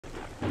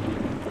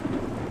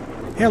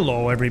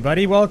Hello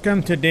everybody,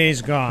 welcome to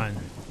Days Gone.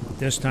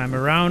 This time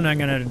around I'm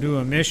going to do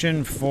a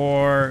mission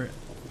for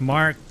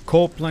Mark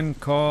Copeland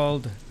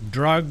called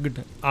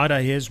Drugged Out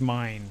of His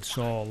Mind.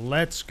 So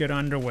let's get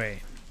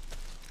underway.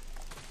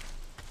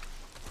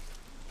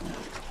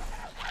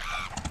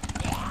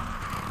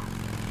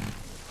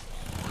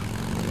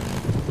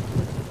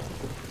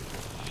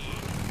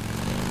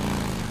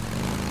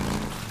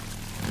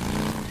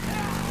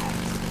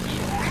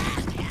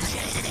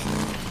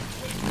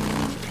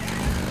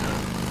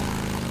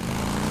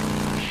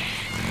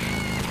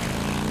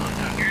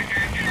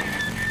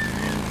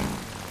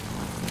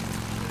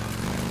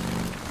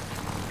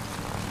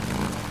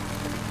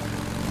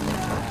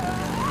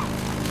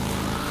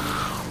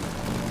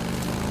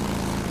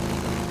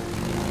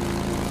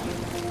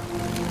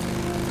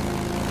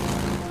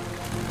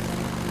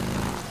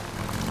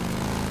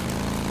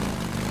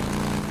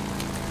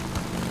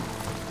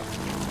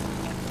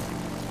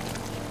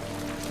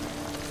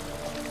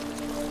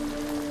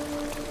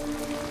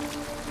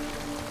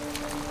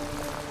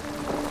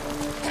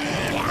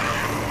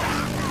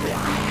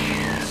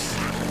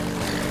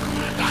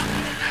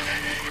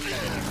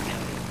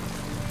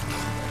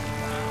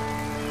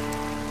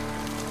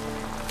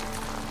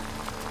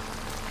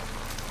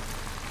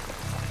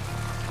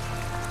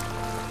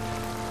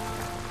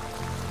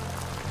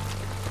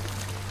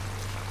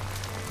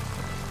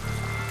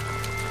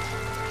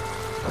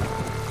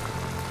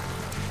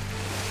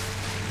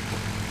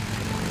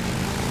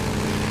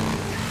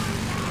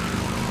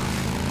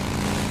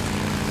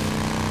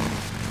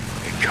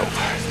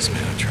 This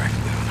man I'm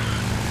tracking down.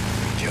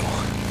 Kill.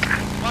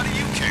 Why do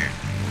you care?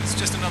 It's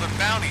just another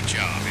bounty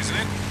job, isn't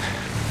it?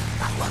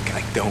 Look,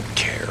 I don't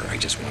care. I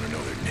just want to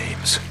know their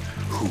names.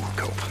 Who,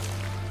 Cope?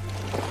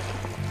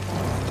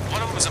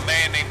 One of them was a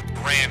man named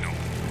Randall.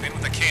 Been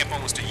with the camp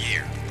almost a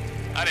year.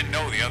 I didn't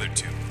know the other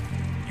two.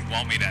 You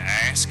want me to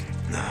ask?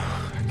 No,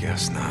 I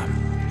guess not.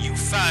 You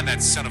find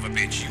that son of a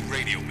bitch, you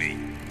radio me.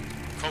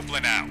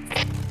 Copeland out.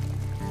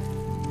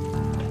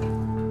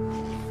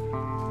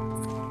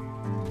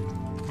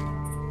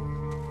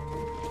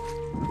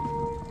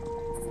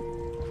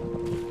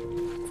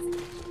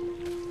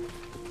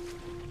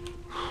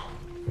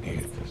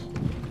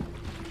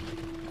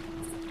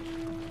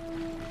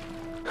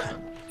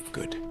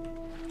 Good.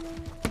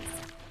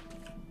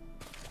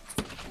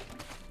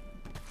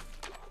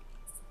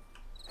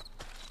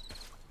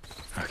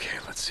 Okay,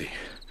 let's see.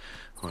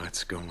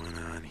 What's going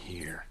on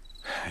here?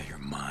 You're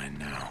mine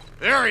now.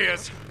 There he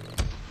is!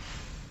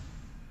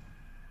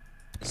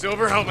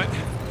 Silver helmet,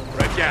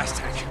 red gas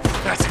tank.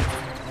 That's it.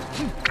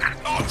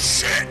 Oh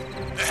shit!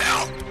 The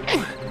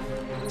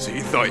hell? So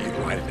you thought you'd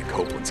ride into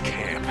Copeland's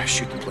camp,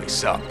 shoot the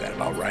place up, that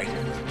about right?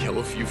 Kill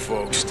a few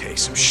folks, take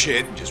some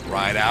shit, and just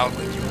ride out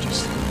like you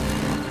just...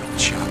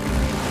 Chop.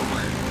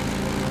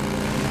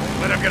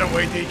 Let him get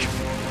away, Deke.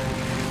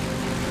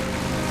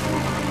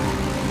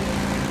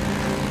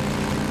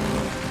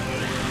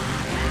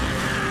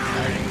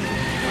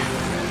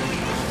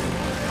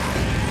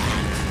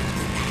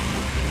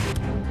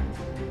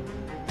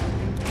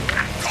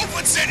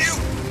 Copeland sent you?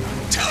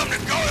 Tell him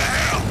to go to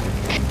hell!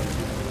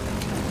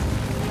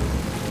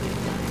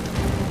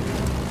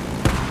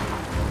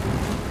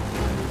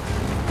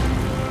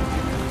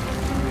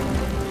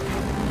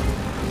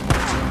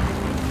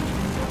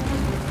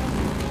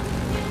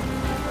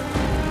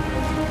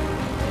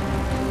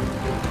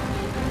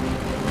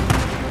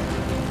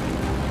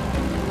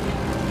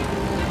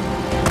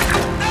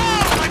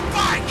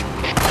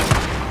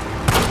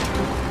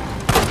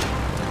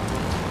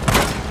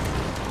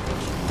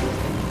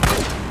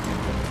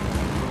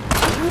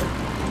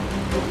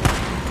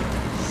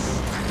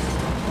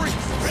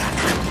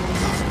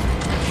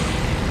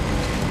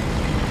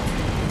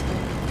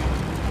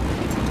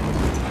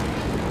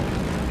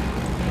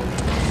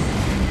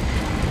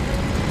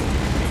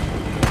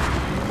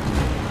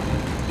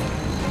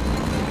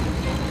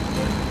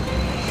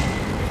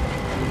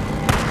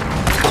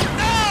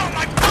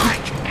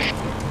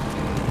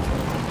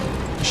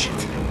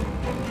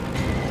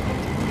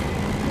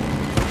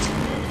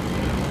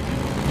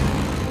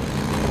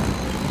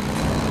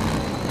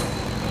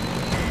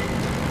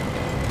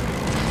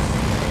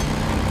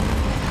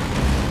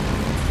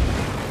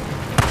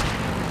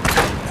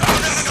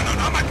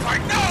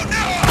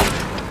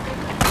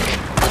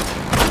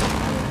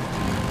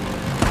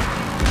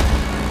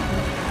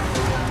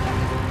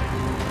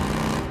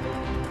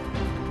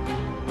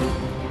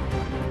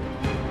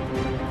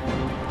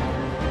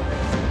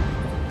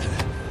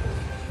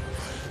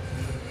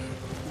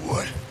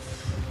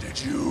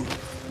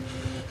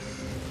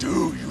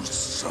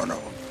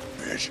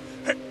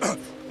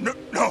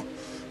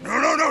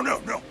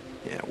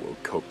 Yeah, well,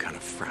 Cope kind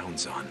of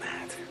frowns on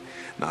that.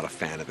 Not a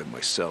fan of it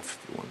myself,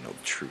 if you want to know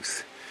the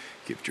truth.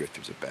 Give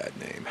drifters a bad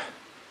name.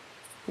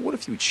 But what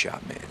if you'd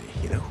shot Manny?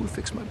 You know, who'd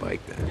fix my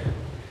bike then?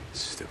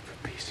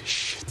 Stupid piece of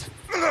shit.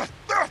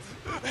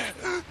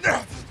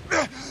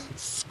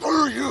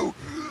 Screw you!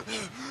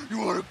 You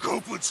want to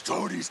Copeland's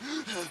toadies?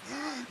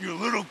 You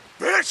little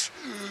bitch!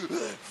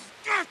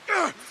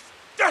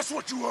 That's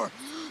what you are!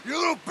 You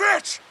little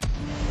bitch!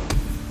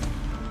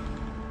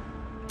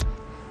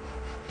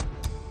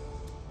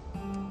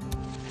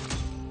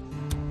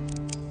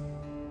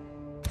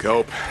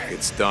 Cope,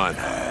 it's done.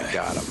 I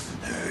got him.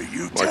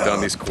 You Mark tell down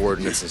him. these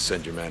coordinates and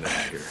send your man out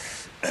here.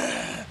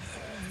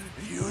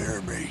 You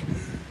hear me?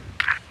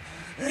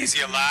 Is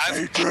he alive?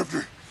 Hey,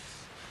 Drifter.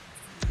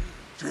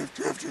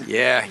 Drifter.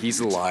 Yeah, he's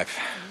alive,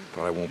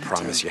 but I won't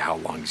promise you how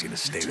long he's gonna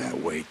stay that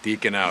way.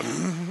 Deacon out.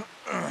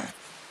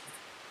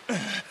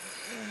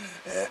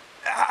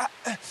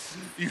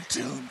 You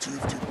tell him,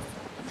 Drifter.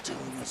 You tell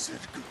him I said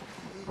go.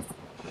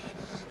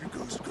 He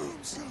goes to go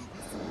himself.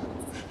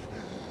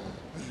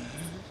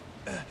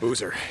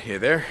 Boozer, you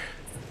there?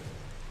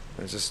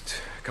 I was just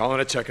calling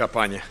to check up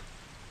on you.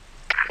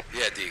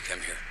 Yeah, Deke, I'm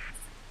here.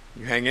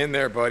 You hang in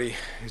there, buddy.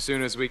 As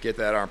soon as we get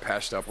that arm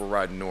patched up, we're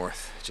riding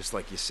north, just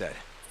like you said.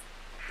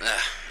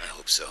 I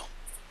hope so.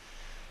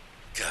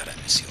 God, I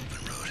miss the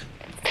open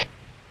road.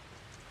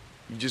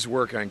 You just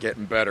work on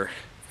getting better.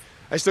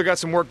 I still got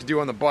some work to do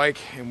on the bike,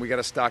 and we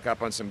gotta stock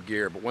up on some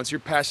gear, but once you're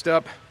patched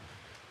up,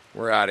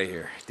 we're out of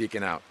here.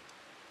 Deacon out.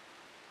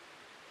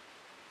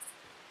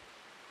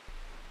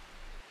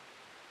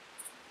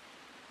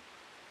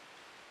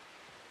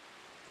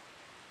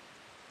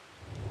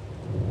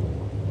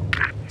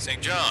 St.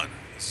 John,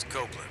 this is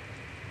Copeland.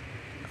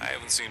 I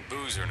haven't seen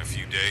Boozer in a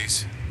few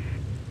days.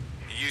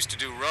 He used to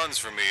do runs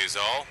for me is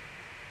all.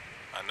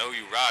 I know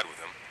you ride with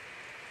him.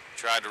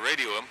 Tried to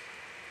radio him,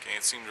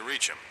 can't seem to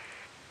reach him.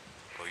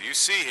 Well, you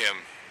see him,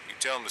 you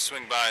tell him to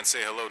swing by and say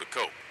hello to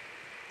Cope.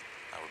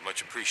 I would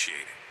much appreciate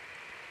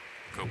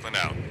it. Copeland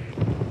out.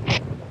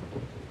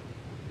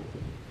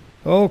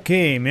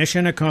 Okay,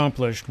 mission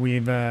accomplished.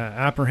 We've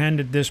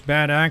apprehended this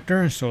bad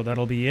actor, so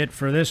that'll be it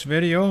for this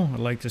video. I'd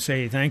like to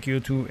say thank you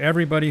to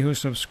everybody who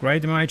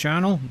subscribed to my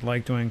channel. I'd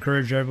like to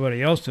encourage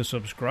everybody else to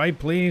subscribe,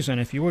 please.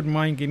 And if you wouldn't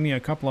mind giving me a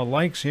couple of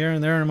likes here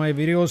and there in my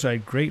videos,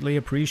 I'd greatly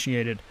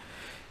appreciate it.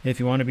 If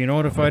you want to be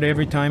notified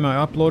every time I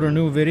upload a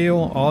new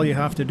video, all you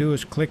have to do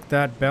is click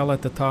that bell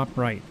at the top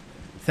right.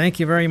 Thank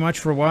you very much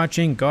for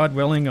watching. God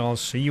willing, I'll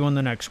see you on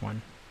the next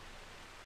one.